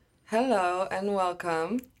Hello and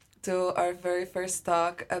welcome to our very first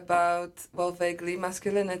talk about, well, vaguely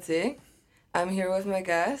masculinity. I'm here with my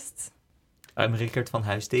guests. I'm Rickert van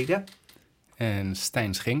Huistede. And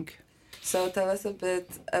Stijn Schenk. So tell us a bit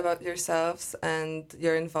about yourselves and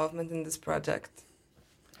your involvement in this project.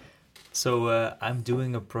 So I'm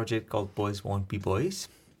doing a project called Boys Won't Be Boys.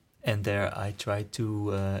 And there I try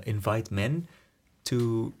to invite men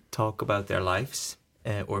to talk about their lives.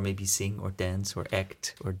 Or maybe sing or dance or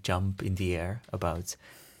act or jump in the air about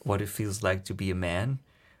what it feels like to be a man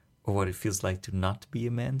or what it feels like to not be a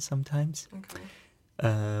man sometimes. Okay.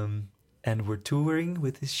 And we're touring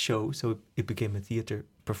with this show, so it became a theater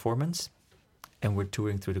performance. And we're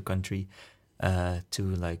touring through the country to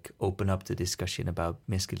like open up the discussion about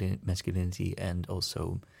masculinity and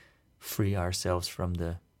also free ourselves from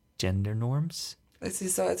the gender norms. I see.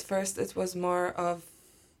 So at first it was more of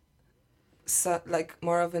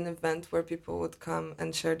more of an event where people would come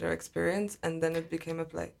and share their experience, and then it became a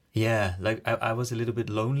play. Yeah, like I was a little bit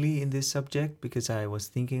lonely in this subject because I was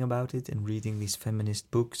thinking about it and reading these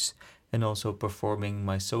feminist books and also performing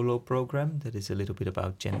my solo program that is a little bit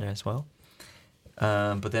about gender as well.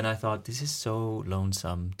 But then I thought, this is so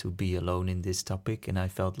lonesome to be alone in this topic, and I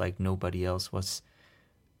felt like nobody else was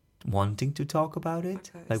wanting to talk about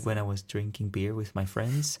it. Okay, like when I was drinking beer with my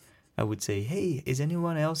friends, I would say, hey, is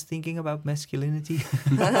anyone else thinking about masculinity?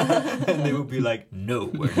 And they would be like, no,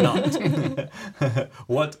 we're not.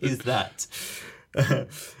 What is that?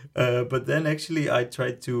 But then actually I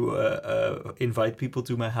tried to invite people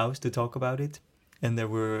to my house to talk about it. And there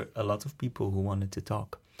were a lot of people who wanted to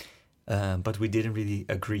talk. But we didn't really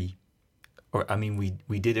agree. Or, I mean,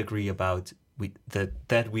 we did agree about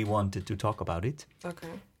that we wanted to talk about it. Okay.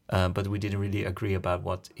 But we didn't really agree about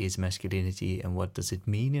what is masculinity and what does it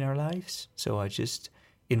mean in our lives. So I just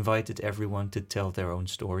invited everyone to tell their own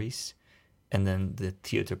stories. And then the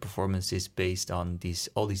theater performance is based on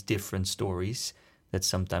all these different stories that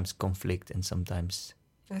sometimes conflict and sometimes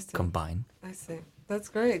combine. I see. That's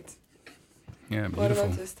great. Yeah, beautiful. What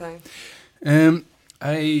about this time?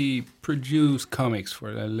 I produce comics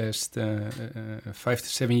for the last 5 to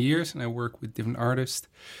 7 years, and I work with different artists.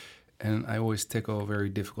 And I always tackle very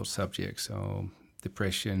difficult subjects, so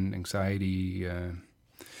depression, anxiety,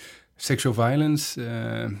 sexual violence,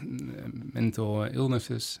 mental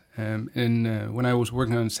illnesses. And when I was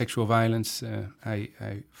working on sexual violence,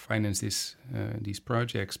 I financed these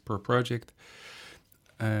projects per project.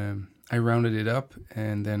 I rounded it up,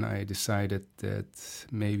 and then I decided that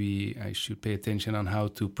maybe I should pay attention on how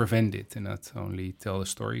to prevent it and not only tell the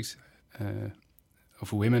stories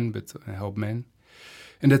of women, but help men.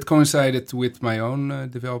 And that coincided with my own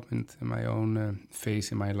development and my own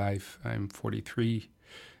phase in my life. I'm 43,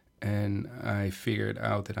 and I figured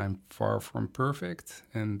out that I'm far from perfect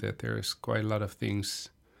and that there's quite a lot of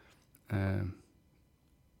things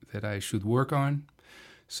that I should work on.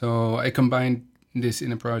 So I combined this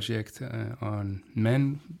in a project on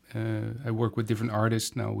men. I work with different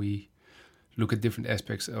artists. Now we look at different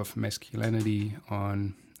aspects of masculinity,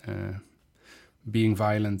 on being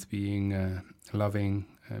violent, being loving,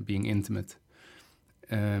 being intimate,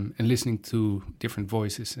 and listening to different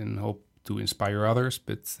voices, and hope to inspire others,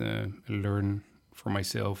 but learn for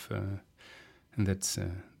myself, and that's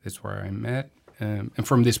where I'm at. And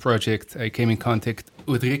from this project, I came in contact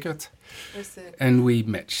with Rickert, and we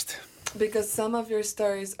matched. Because some of your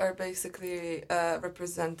stories are basically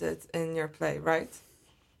represented in your play, right?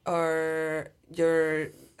 Or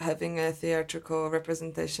you're having a theatrical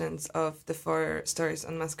representations of the 4 stories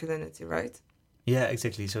on masculinity, right? Yeah,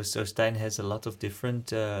 exactly. So Stijn has a lot of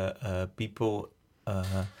different people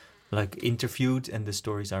like interviewed, and the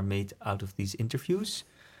stories are made out of these interviews.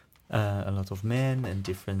 A lot of men and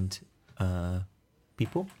different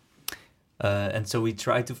people. And so we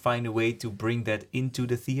try to find a way to bring that into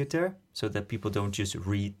the theater so that people don't just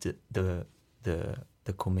read the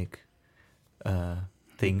comic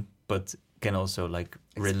thing, but can also like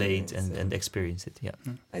relate and experience it. Yeah.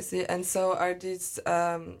 I see. And so are these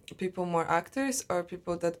people more actors or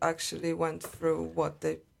people that actually went through what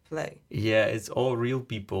they play? Yeah, it's all real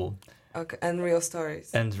people. Okay, and real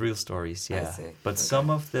stories. And real stories, yeah. I see. But some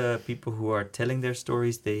of the people who are telling their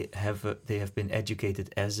stories, they have been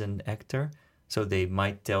educated as an actor, so they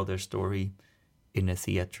might tell their story in a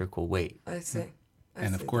theatrical way. I see.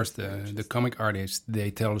 And of course, the comic artists,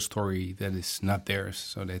 they tell a story that is not theirs.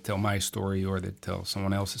 So they tell my story or they tell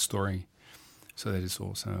someone else's story. So that is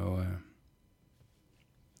also,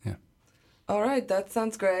 yeah. All right, that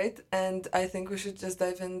sounds great. And I think we should just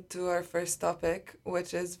dive into our first topic,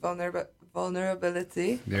 which is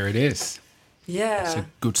vulnerability. There it is. Yeah. It's a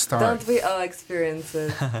good start. Don't we all experience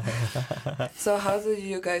it? So how do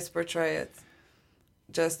you guys portray it?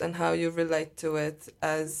 And how you relate to it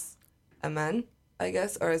as a man, I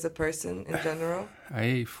guess, or as a person in general?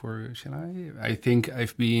 I think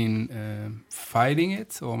I've been fighting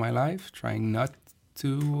it all my life, trying not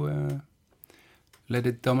to let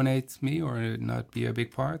it dominate me or not be a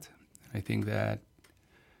big part. I think that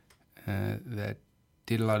that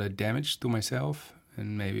did a lot of damage to myself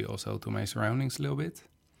and maybe also to my surroundings a little bit.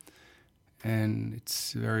 And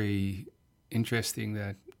it's very interesting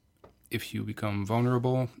that if you become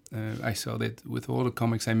vulnerable, I saw that with all the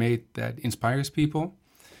comics I made, that inspires people.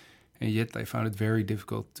 And yet I found it very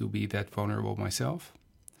difficult to be that vulnerable myself.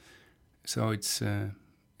 So it's a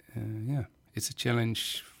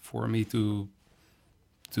challenge for me to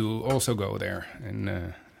also go there.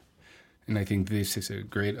 And I think this is a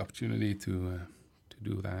great opportunity to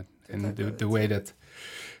do that. And the way that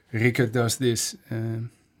Rickert does this,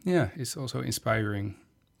 it's also inspiring.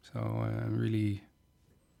 So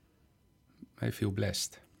I feel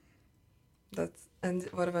blessed. And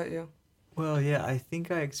what about you? Well, yeah, I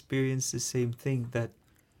think I experienced the same thing, that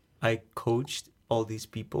I coached all these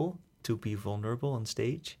people to be vulnerable on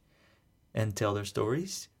stage and tell their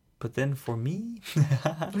stories. But then for me,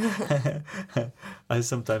 I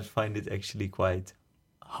sometimes find it actually quite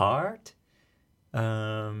hard.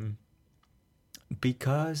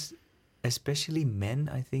 Because especially men,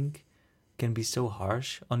 I think, can be so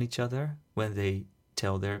harsh on each other when they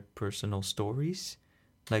tell their personal stories.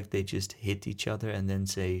 Like they just hit each other and then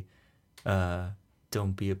say,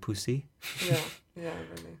 don't be a pussy. Yeah,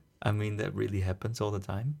 really. I mean, that really happens all the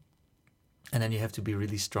time. And then you have to be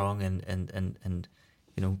really strong and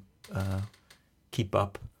keep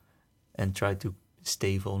up and try to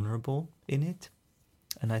stay vulnerable in it.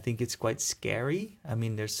 And I think it's quite scary. I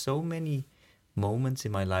mean, there's so many moments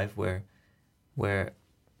in my life where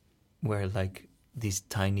like these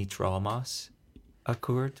tiny traumas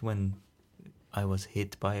occurred when I was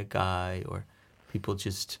hit by a guy, or people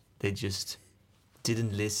just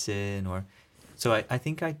didn't listen, or so I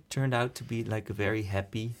think I turned out to be like a very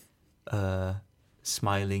happy,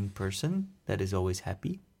 smiling person that is always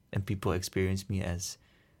happy, and people experience me as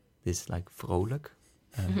this like vrolijk,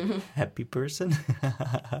 happy person.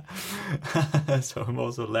 So I'm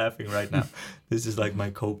also laughing right now. This is like my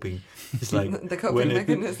coping. It's like the coping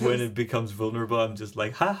mechanism. When it becomes vulnerable, I'm just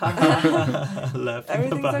like ha ha ha, laughing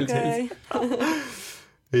Everything's about okay. it.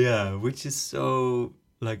 Yeah, which is so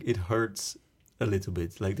like it hurts a little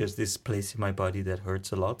bit. Like there's this place in my body that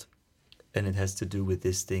hurts a lot, and it has to do with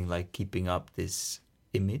this thing, like keeping up this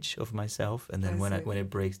image of myself, and then when it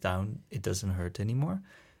breaks down, it doesn't hurt anymore,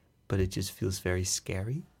 but it just feels very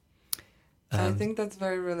scary. I think that's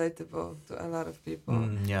very relatable to a lot of people.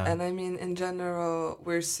 Yeah. And I mean, in general,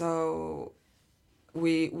 we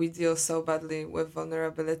deal so badly with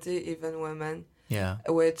vulnerability, even women. Yeah.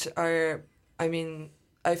 Which are, I mean,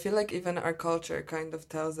 I feel like even our culture kind of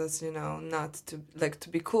tells us, not to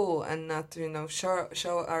be cool and not to,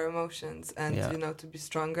 show our emotions and, to be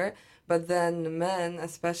stronger. But then men,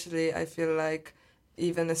 especially, I feel like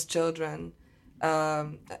even as children,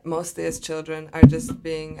 mostly as children, are just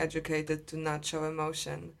being educated to not show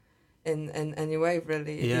emotion in any way,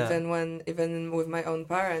 really. Yeah. Even with my own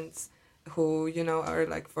parents, who, are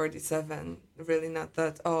like 47, really not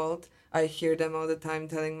that old, I hear them all the time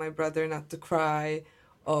telling my brother not to cry,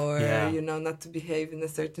 or, not to behave in a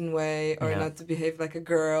certain way, or not to behave like a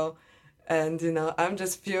girl. And, I'm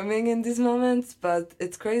just fuming in these moments, but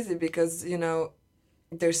it's crazy because,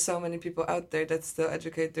 there's so many people out there that still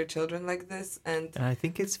educate their children like this. And I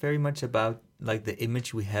think it's very much about like the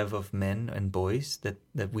image we have of men and boys that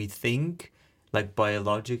we think like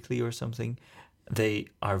biologically or something, they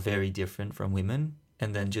are very different from women.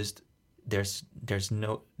 And then just there's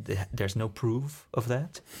no proof of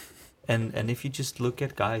that. And if you just look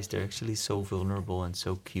at guys, they're actually so vulnerable and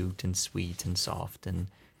so cute and sweet and soft and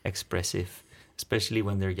expressive, especially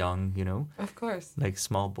when they're young, Of course. Like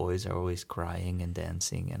small boys are always crying and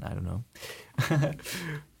dancing and I don't know.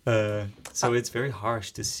 So it's very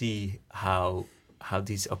harsh to see how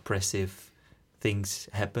these oppressive things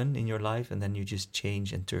happen in your life, and then you just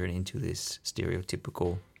change and turn into this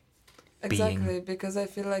stereotypical Exactly, being. because I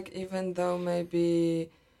feel like even though maybe,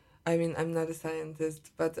 I mean, I'm not a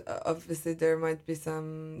scientist, but obviously there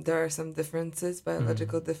are some differences,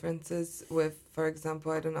 biological differences with, for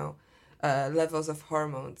example, I don't know, levels of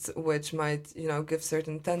hormones, which might, give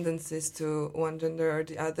certain tendencies to one gender or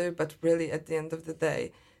the other, but really at the end of the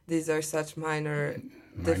day, these are such minor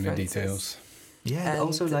differences. Details. Yeah, and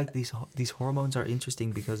also like these hormones are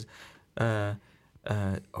interesting because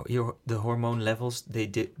the hormone levels they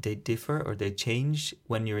differ or they change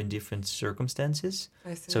when you're in different circumstances.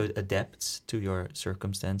 I see. So it adapts to your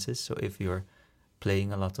circumstances. So if you're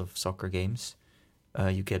playing a lot of soccer games,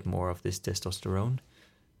 you get more of this testosterone.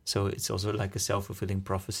 So it's also like a self-fulfilling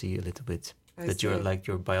prophecy a little bit. I see. You're like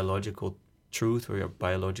your biological truth or your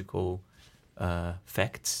biological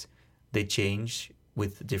facts, they change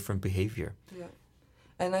with different behavior. Yeah.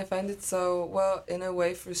 And I find it so, well, in a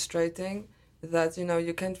way frustrating that, you know,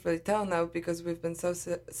 you can't really tell now because we've been so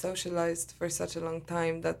socialized for such a long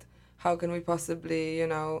time that how can we possibly, you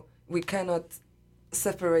know, we cannot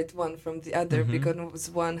separate one from the other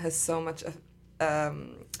because one has so much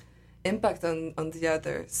impact on the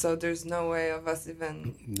other. So there's no way of us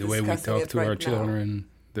even the way we talk to our children,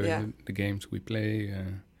 Yeah. the games we play,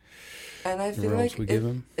 and I the feel roles like we give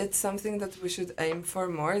them. it's something that we should aim for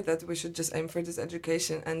more, that we should just aim for this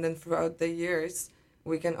education, and then throughout the years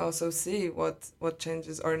we can also see what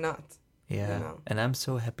changes or not. Yeah, You know? and I'm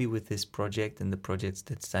so happy with this project and the projects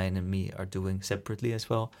that Stein and me are doing separately as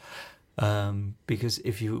well, because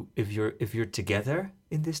if you're together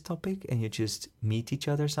in this topic and you just meet each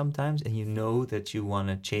other sometimes and you know that you want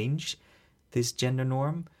to change this gender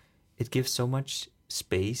norm, it gives so much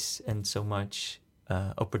space and so much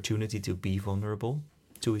opportunity to be vulnerable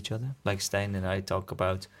to each other. Like Stein and I talk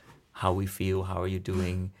about how we feel, how are you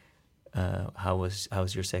doing,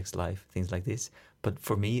 how's your sex life, things like this. But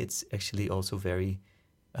for me, it's actually also very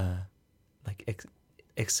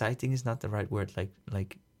exciting is not the right word.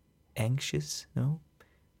 Like anxious, no,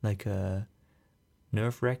 like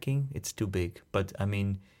nerve-wracking. It's too big, but I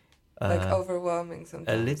mean. Like overwhelming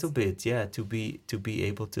sometimes. A little bit, yeah, to be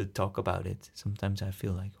able to talk about it. Sometimes I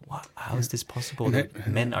feel like, wow, how is this possible that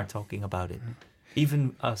men are talking about it?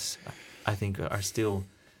 Even us, I think, are still.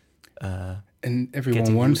 And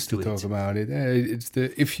everyone wants to talk about it. It's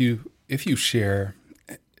if you share,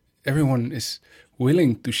 everyone is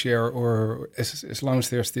willing to share, or as long as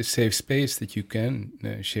there's this safe space that you can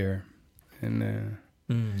share, and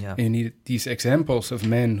you need these examples of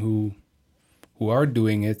men who are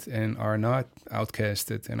doing it and are not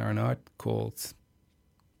outcasted and are not called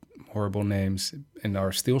horrible names and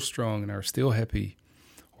are still strong and are still happy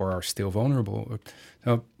or are still vulnerable.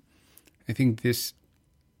 So I think there's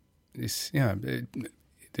this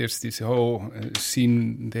whole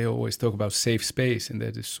scene, they always talk about safe space, and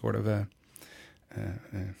that is sort of a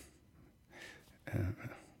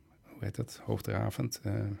hoe heet dat? Hoogdravend.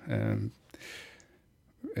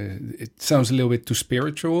 It sounds a little bit too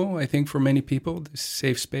spiritual, I think, for many people, this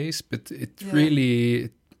safe space, but it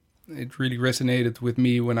really resonated with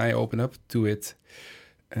me when I opened up to it,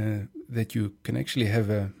 that you can actually have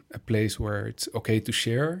a place where it's okay to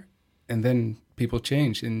share, and then people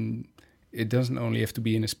change, and it doesn't only have to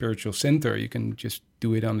be in a spiritual center. You can just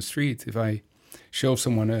do it on the street. If I show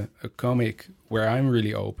someone a comic where I'm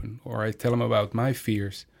really open, or I tell them about my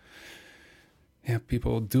fears,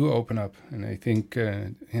 people do open up. And I think,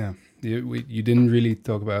 you didn't really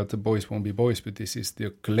talk about the Boys Won't Be Boys, but this is the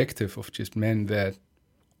collective of just men that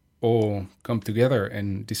all come together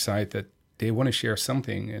and decide that they want to share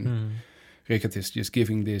something. And Rickert is just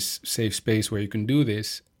giving this safe space where you can do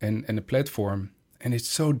this and a platform. And it's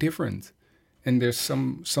so different. And there's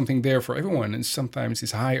something there for everyone. And sometimes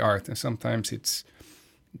it's high art and sometimes it's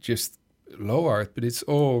just low art, but it's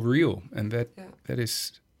all real. And that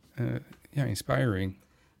is... inspiring.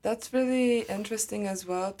 That's really interesting as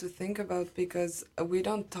well to think about, because we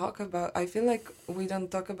don't talk about, I feel like we don't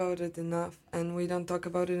talk about it enough, and we don't talk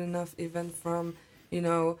about it enough even from,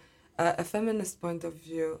 a feminist point of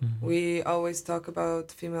view. We always talk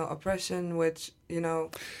about female oppression, which,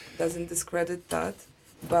 doesn't discredit that,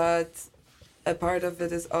 but a part of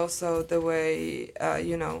it is also the way,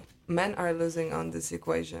 men are losing on this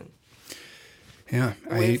equation. Yeah.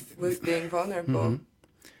 With being vulnerable.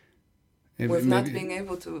 With not being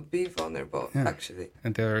able to be vulnerable, actually.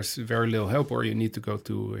 And there's very little help, or you need to go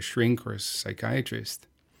to a shrink or a psychiatrist.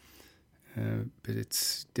 But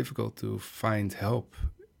it's difficult to find help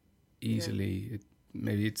easily.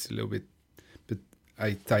 Maybe it's a little bit... But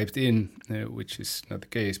I typed in, which is not the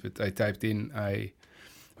case, but I typed in, I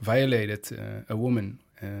violated a woman,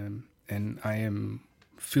 and I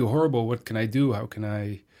feel horrible. What can I do? How can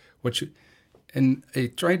I... And I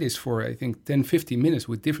tried this for, I think, 10, 15 minutes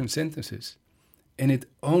with different sentences. And it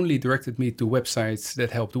only directed me to websites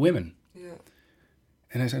that helped women. Yeah.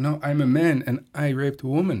 And I said, no, I'm a man and I raped a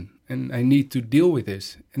woman and I need to deal with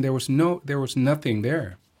this. And there was nothing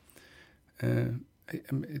there.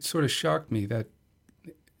 It sort of shocked me that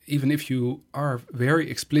even if you are very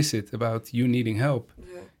explicit about you needing help,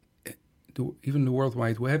 even the World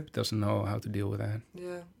Wide Web doesn't know how to deal with that.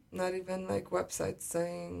 Yeah. Not even like websites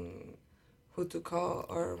saying who to call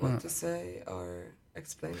or what to say or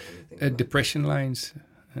explain anything. About Depression lines.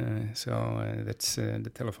 That's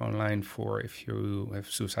the telephone line for if you have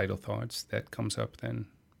suicidal thoughts. That comes up then.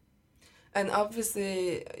 And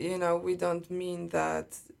obviously, we don't mean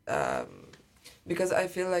that because I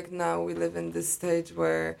feel like now we live in this stage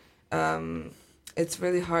where it's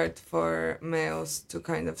really hard for males to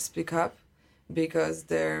kind of speak up because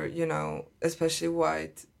they're, especially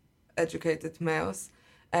white, educated males.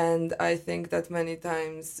 And I think that many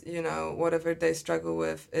times, whatever they struggle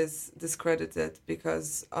with is discredited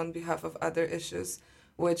because on behalf of other issues,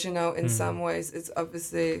 which, in some ways it's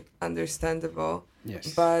obviously understandable.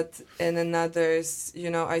 Yes. But in another's,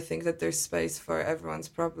 I think that there's space for everyone's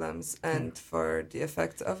problems and for the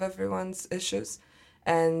effects of everyone's issues.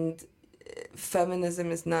 And feminism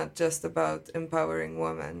is not just about empowering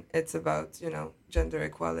women. It's about, gender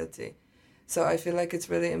equality. So I feel like it's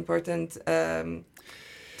really important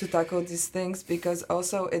to tackle these things because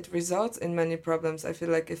also it results in many problems. I feel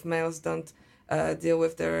like if males don't deal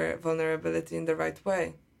with their vulnerability in the right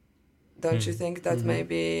way, don't you think that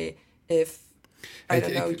maybe if,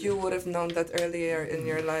 you would have known that earlier in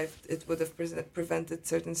your life, it would have prevented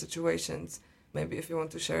certain situations? Maybe if you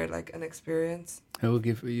want to share like an experience. I will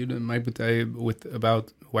give you my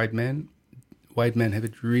about white men. White men have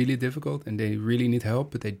it really difficult and they really need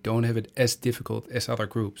help, but they don't have it as difficult as other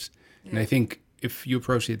groups. Yeah. And I think if you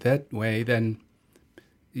approach it that way, then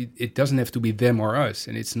it doesn't have to be them or us.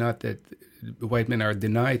 And it's not that white men are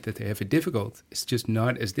denied that they have it difficult. It's just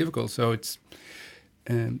not as difficult. So it's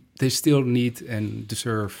they still need and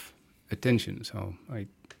deserve attention. So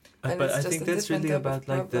but I think that's really about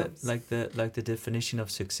the definition of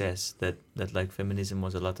success that like feminism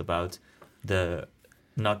was a lot about, the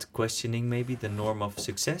not questioning maybe the norm of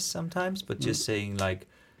success sometimes, but just saying like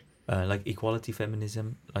equality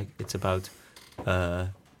feminism, like it's about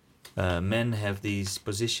men have these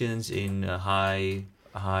positions in high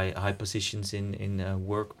positions in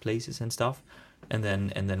workplaces and stuff, and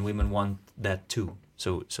then women want that too.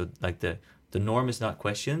 So like the norm is not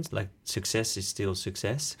questioned, like success is still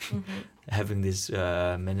success. Having this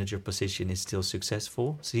manager position is still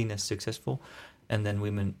seen as successful, and then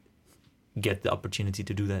women get the opportunity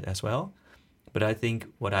to do that as well. But I think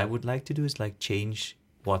what I would like to do is like change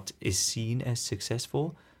what is seen as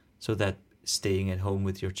successful, so that staying at home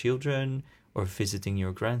with your children or visiting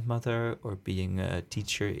your grandmother or being a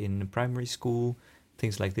teacher in primary school,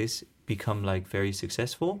 things like this become like very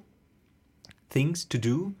successful things to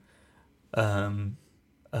do. And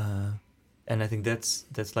I think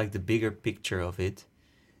that's like the bigger picture of it.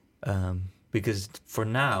 Because for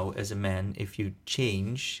now, as a man, if you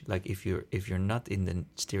change, like if you're not in the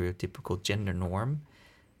stereotypical gender norm,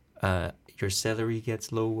 your salary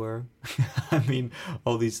gets lower. I mean,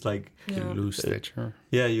 all these like you lose stature.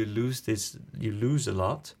 Yeah, you lose a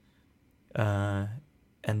lot, and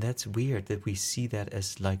that's weird that we see that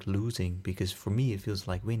as like losing. Because for me, it feels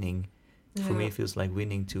like winning. Yeah. For me, it feels like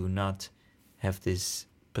winning to not have this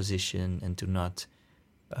position and to not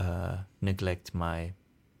neglect my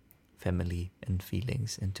family and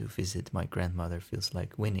feelings, and to visit my grandmother feels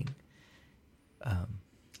like winning.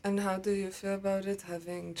 And how do you feel about it,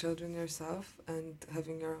 having children yourself and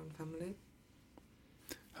having your own family?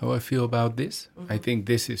 How I feel about this? I think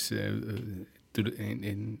this is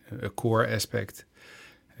in a core aspect,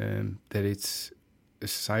 that it's a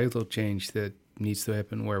societal change that needs to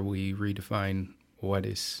happen, where we redefine what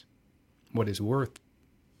is worth,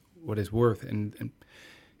 and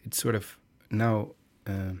it's sort of now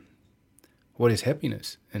what is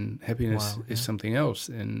happiness, and happiness is something else,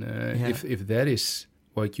 and if that is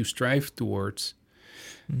what you strive towards,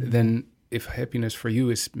 then if happiness for you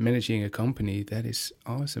is managing a company, that is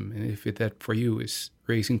awesome. And if that for you is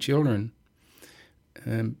raising children,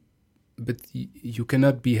 but you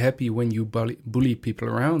cannot be happy when you bully people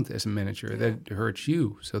around as a manager. That hurts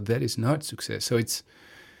you. So that is not success. So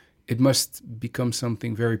it must become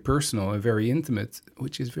something very personal and very intimate,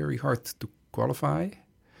 which is very hard to qualify.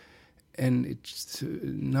 And it's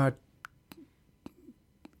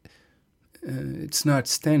not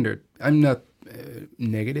standard. I'm not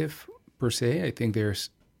negative per se. I think there's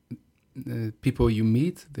people you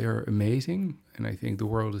meet, they're amazing, and I think the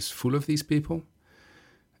world is full of these people.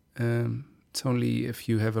 It's only if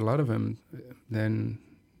you have a lot of them, then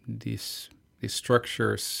these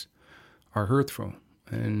structures are hurtful,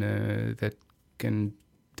 and that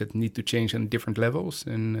need to change on different levels.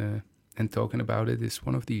 And and talking about it is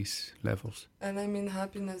one of these levels. And I mean,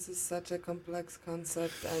 happiness is such a complex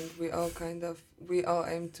concept, and we all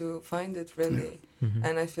aim to find it really. Mhm.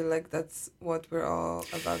 And I feel like that's what we're all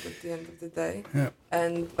about at the end of the day. Yeah.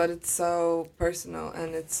 But it's so personal,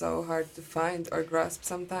 and it's so hard to find or grasp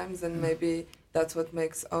sometimes, and maybe that's what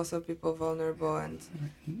makes also people vulnerable, and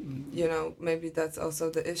maybe that's also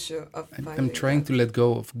the issue of finding I'm trying that. to let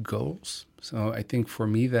go of goals. So I think for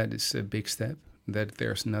me that is a big step, that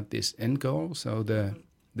there's not this end goal. So the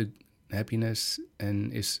happiness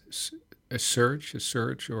and is a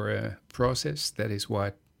search or a process. That is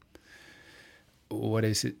what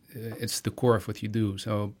is it? It's the core of what you do.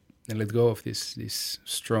 So and let go of this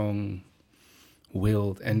strong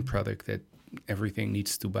willed end product that everything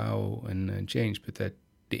needs to bow and change, but that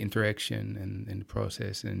the interaction and the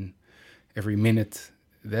process and every minute,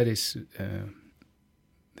 that is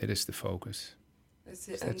the focus. I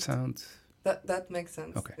see. Does that And sound? that makes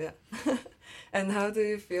sense. Okay. Yeah. And how do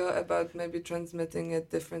you feel about maybe transmitting it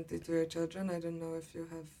differently to your children? I don't know if you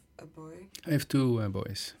have a boy. I have two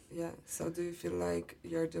boys. Yeah. So do you feel like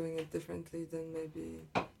you're doing it differently than maybe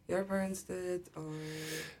your parents did, or?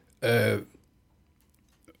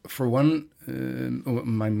 For one,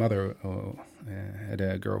 my mother had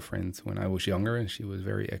a girlfriend when I was younger, and she was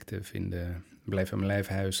very active in the Blijf van mijn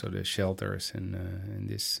lijfhuis, so the shelters and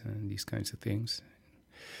these kinds of things.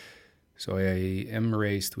 So I am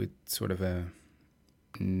raised with sort of a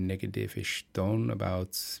negative-ish tone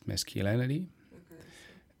about masculinity.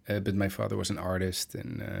 Okay. But my father was an artist,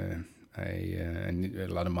 and I knew a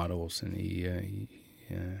lot of models, and he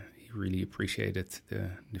really appreciated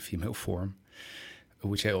the female form,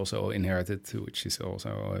 which I also inherited, which is also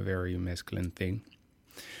a very masculine thing.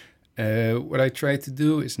 What I try to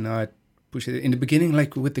do is not push it. In the beginning,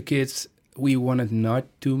 like with the kids, we wanted not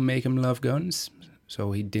to make him love guns,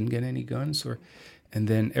 so he didn't get any guns. And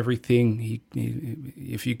then everything,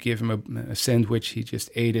 if you give him a sandwich, he just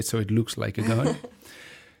ate it, so it looks like a gun.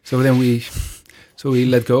 So then we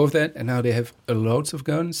let go of that, and now they have loads of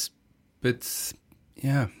guns. But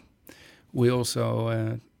yeah, we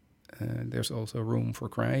also there's also room for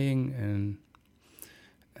crying and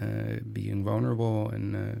being vulnerable,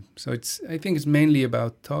 and so I think it's mainly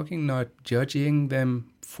about talking, not judging them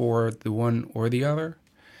for the one or the other.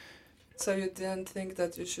 So you didn't think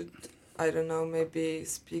that you should, I don't know, maybe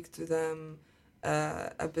speak to them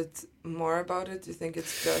a bit more about it? You think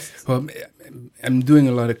it's just... Well, I'm doing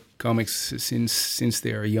a lot of comics since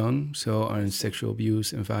they are young, so on sexual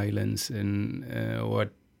abuse and violence and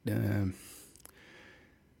what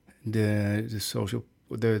the social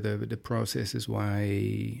the processes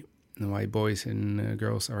why boys and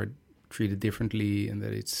girls are treated differently, and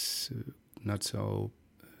that it's not so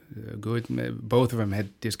good. Both of them had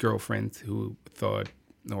this girlfriend who thought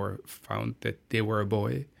or found that they were a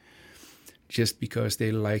boy just because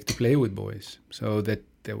they like to play with boys. So that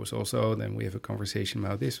there was also, then we have a conversation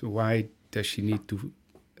about this. Why does she need to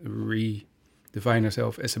redefine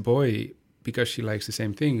herself as a boy because she likes the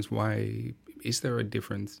same things? Why is there a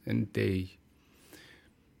difference? And they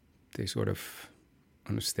sort of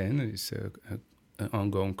understand. It's an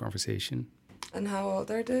ongoing conversation. And how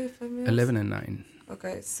old are they, if I may ask? 11 and 9.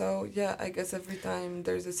 Okay, so yeah, I guess every time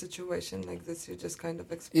there's a situation like this, you just kind of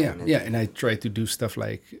explain it. Yeah, and I try to do stuff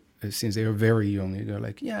like, since they are very young, you go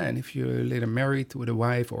like, yeah, and if you're later married with a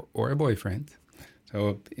wife or a boyfriend.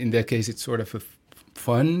 So in that case, it's sort of a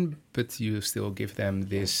fun, but you still give them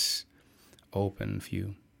this open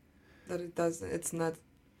view. That it's not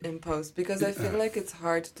imposed, because I feel like it's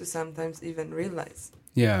hard to sometimes even realize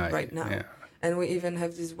right now. Yeah. And we even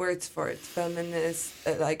have these words for it: feminist,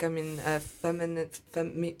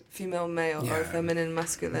 female male, or feminine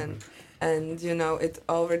masculine, and it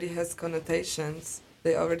already has connotations.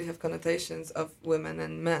 They already have connotations of women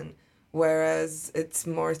and men, whereas it's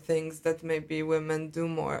more things that maybe women do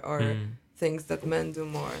more, or things that men do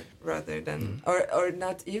more, rather than or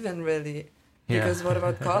not even really. Because what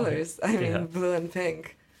about colors? I mean, blue and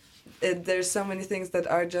pink. There's so many things that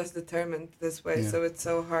are just determined this way, so it's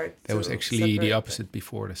so hard. That was actually the opposite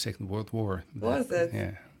before the Second World War. Was it?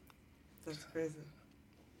 Yeah. That's crazy.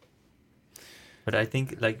 But I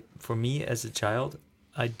think, like, for me as a child,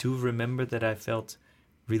 I do remember that I felt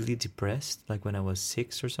really depressed, like when I was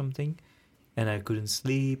 6 or something, and I couldn't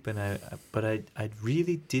sleep, but I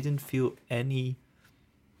really didn't feel any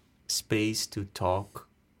space to talk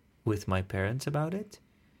with my parents about it.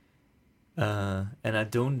 And I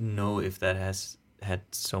don't know if that has had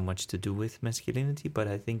so much to do with masculinity, but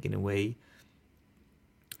I think in a way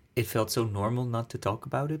it felt so normal not to talk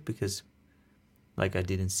about it, because like I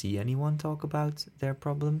didn't see anyone talk about their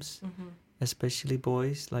problems, especially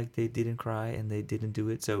boys. Like they didn't cry and they didn't do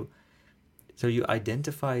it. So so you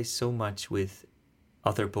identify so much with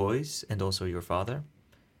other boys and also your father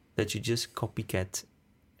that you just copycat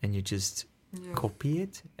and you just copy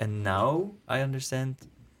it. And now I understand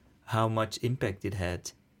how much impact it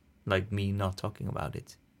had, like me not talking about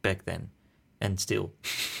it back then and still.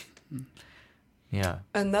 Yeah.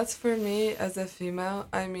 And that's for me as a female.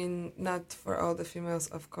 I mean, not for all the females,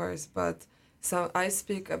 of course, but so I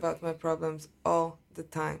speak about my problems all the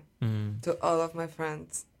time to all of my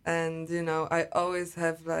friends. And, you know, I always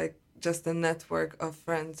have like just a network of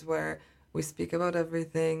friends where we speak about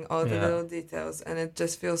everything, all the little details. And it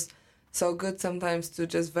just feels so good sometimes to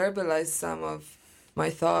just verbalize some of my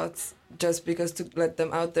thoughts just because to let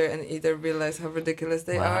them out there and either realize how ridiculous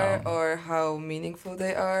they are or how meaningful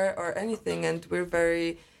they are or anything. And we're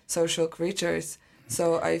very social creatures.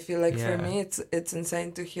 So I feel like for me, it's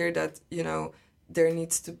insane to hear that, you know, there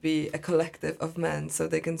needs to be a collective of men so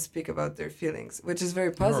they can speak about their feelings, which is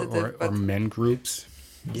very positive. Or men groups.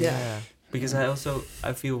 Yeah. Because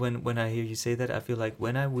I feel when I hear you say that, I feel like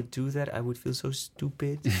when I would do that, I would feel so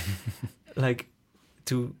stupid. Like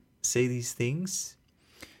to say these things.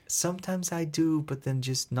 Sometimes I do, but then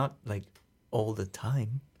just not like all the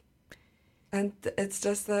time. And it's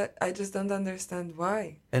just that I just don't understand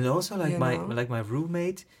why. And also like my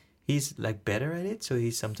roommate, he's like better at it. So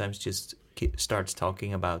he sometimes just starts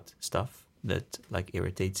talking about stuff that like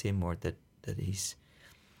irritates him or that he's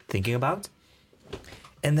thinking about.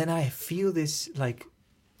 And then I feel this like,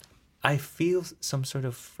 I feel some sort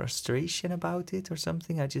of frustration about it or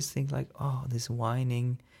something. I just think like, oh, this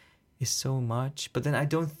whining is so much. But then I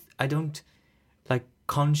don't like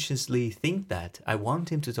consciously think that. I want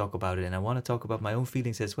him to talk about it and I want to talk about my own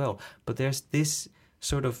feelings as well. But there's this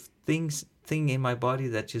sort of thing in my body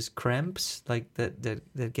that just cramps, like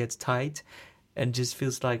that gets tight and just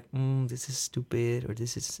feels like, this is stupid or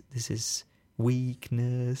this is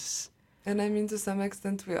weakness. And I mean, to some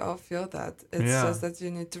extent, we all feel that. It's just that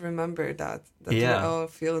you need to remember that we all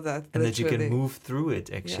feel that. And literally. that you can move through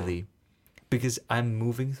it, actually. Yeah. Because I'm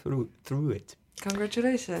moving through it.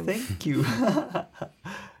 Congratulations. Thank you.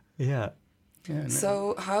 Yeah.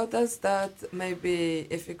 So how does that, maybe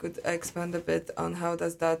if you could expand a bit on how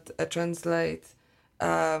does that translate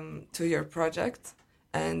to your project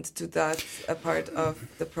and to that a part of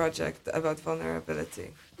the project about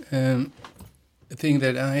vulnerability? The thing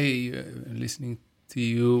that listening to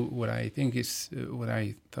you, what I think is, what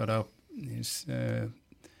I thought up is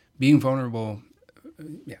being vulnerable.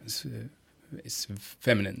 It's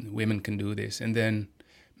feminine. Women can do this, and then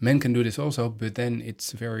men can do this also. But then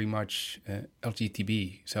it's very much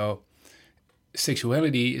LGTB. So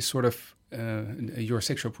sexuality is sort of your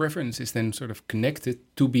sexual preference is then sort of connected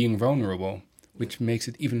to being vulnerable, which makes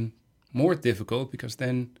it even more difficult because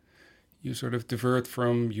then you sort of divert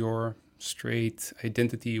from your straight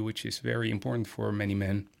identity, which is very important for many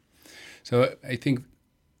men. So I think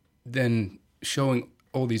then showing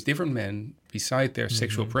all these different men beside their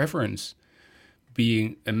sexual preference,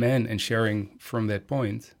 being a man and sharing from that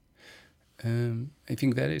point, I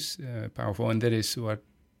think that is powerful, and that is what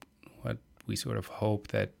we sort of hope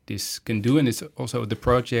that this can do. And it's also the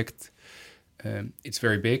project. It's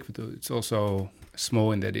very big, but it's also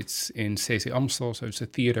small in that it's in CC Amstel, so it's a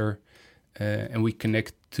theater. And we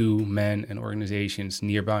connect to men and organizations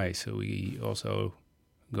nearby. So we also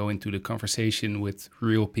go into the conversation with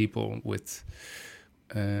real people with,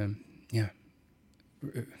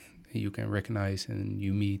 you can recognize and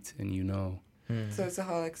you meet and you know. So it's a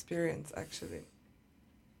whole experience, actually.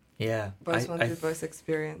 Yeah. Boys wanted boys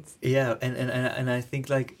experience. Yeah, and I think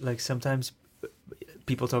like sometimes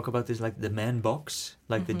people talk about this like the man box,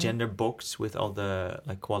 like the gender box with all the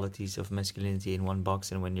like qualities of masculinity in one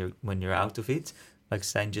box, and when you're out of it, like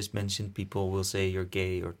Stijn just mentioned, people will say you're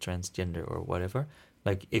gay or transgender or whatever.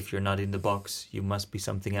 Like if you're not in the box, you must be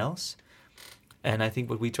something else. And I think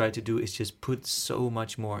what we try to do is just put so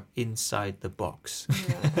much more inside the box.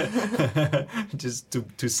 Yeah. Just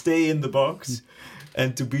to stay in the box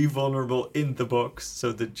and to be vulnerable in the box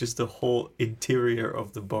so that just the whole interior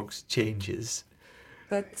of the box changes.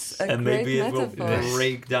 That's a and great maybe metaphor. It will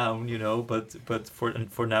break down, you know, but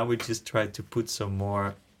for now we just try to put some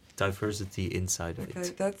more diversity inside of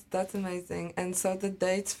it. That's amazing. And so the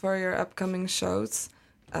dates for your upcoming shows?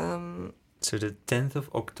 So the 10th of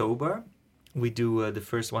October, we do the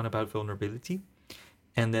first one about vulnerability.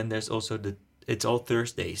 And then there's also it's all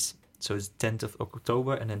Thursdays. So it's 10th of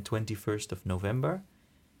October and then 21st of November.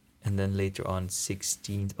 And then later on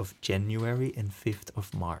 16th of January and 5th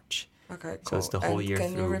of March. Okay, cool. So it's the whole year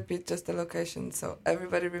can through. You repeat just the location so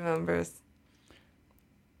everybody remembers?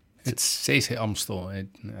 It's CC Amstel. I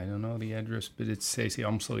don't know the address, but it's CC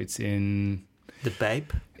Amstel. It's in The Pijp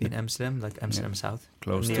in Amsterdam, like Amsterdam South.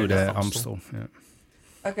 Close Near to the the Amstel. Amstel. Yeah.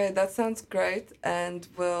 Okay, that sounds great. And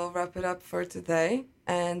we'll wrap it up for today.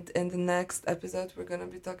 And in the next episode, we're going to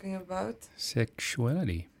be talking about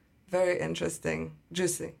Sexuality. very interesting,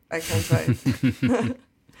 juicy. I can't wait.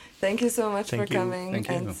 Thank you so much Thank for you. coming Thank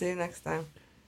you. and see you next time.